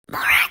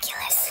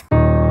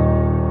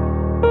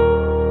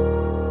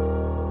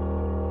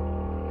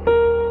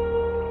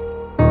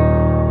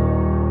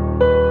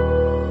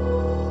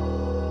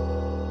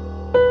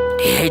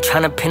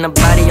tryna pin a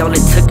body, all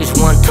it took is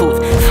one tooth.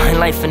 Fine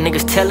life and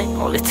niggas telling,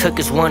 all it took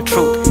is one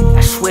truth.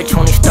 I switch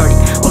on these 30,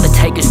 all it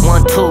take is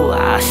one tool.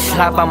 I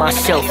slide by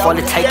myself, all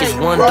it take is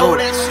one dude.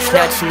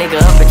 Snatch a nigga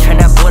up and turn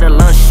that boy to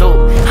lunch soup.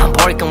 I'm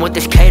barking with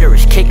this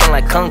caterers, kicking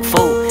like kung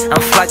fu.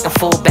 I'm flocking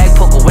full back,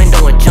 poke a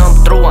window and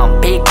jump through. I'm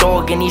big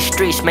dog in these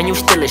streets, man, you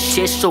still a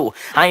shih tzu.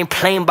 I ain't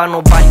playing by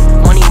nobody,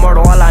 money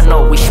murder all I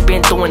know. We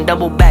spin through and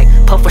double back,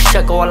 puff a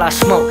shuck all I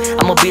smoke.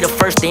 I'ma be the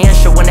first to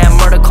answer when that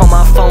murder call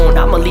my phone.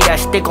 I'ma leave that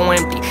stick on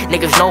empty,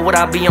 niggas know what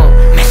I be on.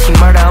 Messy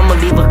murder, I'ma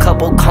leave a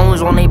couple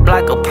cones on they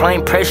block,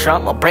 applying pressure.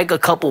 I'ma break a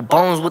couple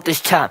bones with this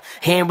chop.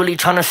 He ain't really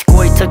tryna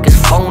score, he took his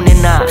phone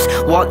and knives.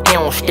 Walk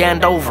down,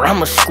 stand over,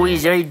 I'ma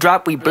squeeze every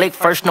drop. We blick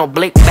first, no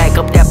blick back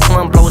up that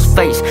plum, blow his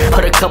face.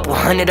 Put a couple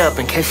hundred up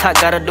in case I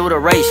gotta do the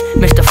race.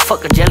 Mr.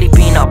 Fuck a jelly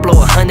bean, I'll blow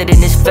 100 in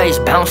his face.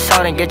 Bounce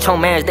out and get your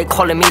mans, they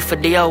calling me for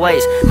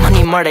DOAs.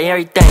 Money, murder,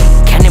 everything,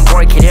 cannon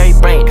break hit every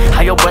brain.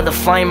 How your brother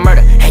find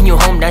murder, and you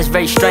home, that's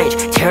very strange.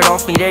 Tear it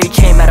off, need every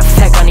chain, matter of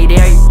fact, I need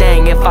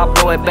everything. If I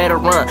blow it, better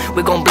run,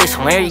 we gon' blitz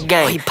on every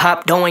game. He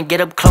pop, don't get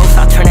up close,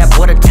 I turn that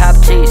boy to top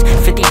cheese.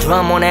 50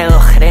 drum on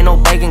that, it ain't no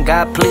begging,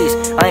 God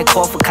please. I ain't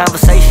call for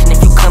conversation,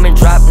 if you come and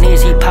drop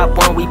knees. He pop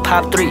one, we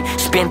pop three,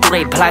 spin through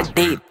they block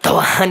deep. Throw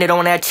 100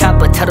 on that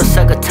chopper, tell the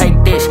sucker take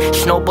this.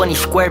 Snow bunny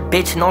square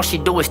bitch, and all she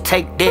do is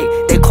take dick.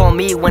 They call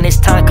me when it's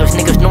time, cause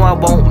niggas know I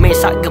won't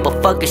miss. I give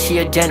a fuck if she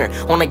a Jenner,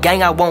 on the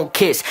gang I won't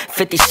kiss.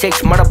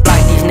 56 murder block,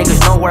 these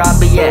niggas know where I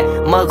be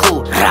at. Mug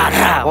who, rah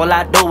rah, all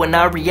I do when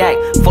I react.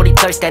 40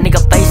 touch that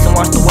nigga face and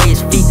watch the way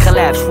his feet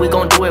collapse. We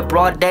gon' do it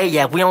broad day,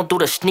 yeah, we don't do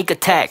the sneak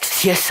attacks.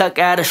 She a suck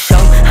at a show,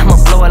 I'ma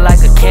blow it like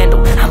a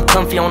candle. I'm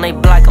comfy on they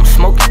block, I'm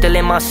smoking still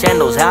in my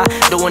sandals. I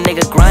do a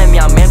nigga grimy,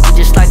 I'm empty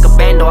just like a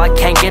bando. I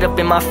can't get up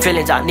in my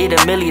feelings, I need a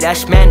milli,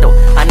 that's Mando.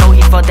 I know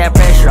he felt that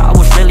pressure, I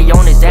was really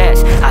on his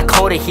ass. I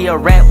called it, he a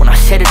rat, when I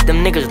said it,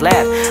 them niggas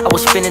laugh. I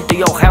was spinning through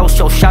your house,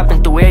 yo,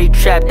 shopping through every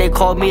trap. They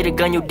called me to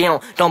gun you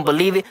down, don't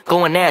believe it?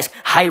 Go and ask.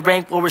 High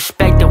rank, well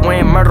respected,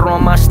 wearing murder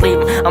on my sleeve.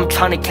 I'm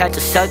tryna catch a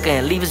sucker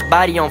and leave his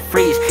body on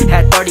freeze.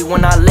 Had 30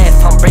 when I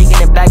left, I'm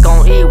breaking it back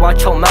on E.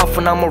 Watch your mouth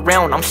when I'm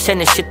around, I'm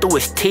sending shit through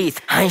his teeth.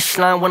 I ain't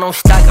slime when I'm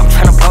stock, I'm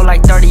tryna blow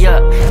like 30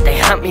 up. They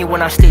hunt me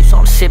when I sleep, so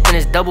I'm sipping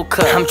this double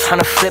cup. I'm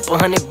tryna flip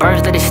 100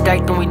 birds, let it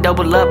stack, then we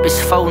double up.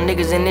 It's 4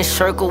 niggas in this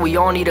circle, we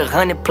all need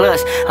 100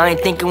 plus. I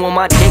ain't thinking with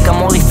my dick,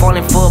 I'm only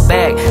falling for a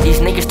bag. These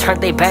niggas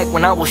turned they back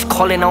when I was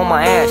calling on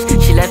my ass.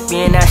 She left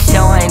me in that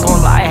cell, I ain't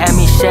gon' lie, had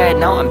me sad.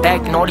 Now I'm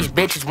back and all these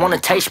bitches wanna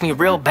taste me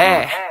real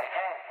bad.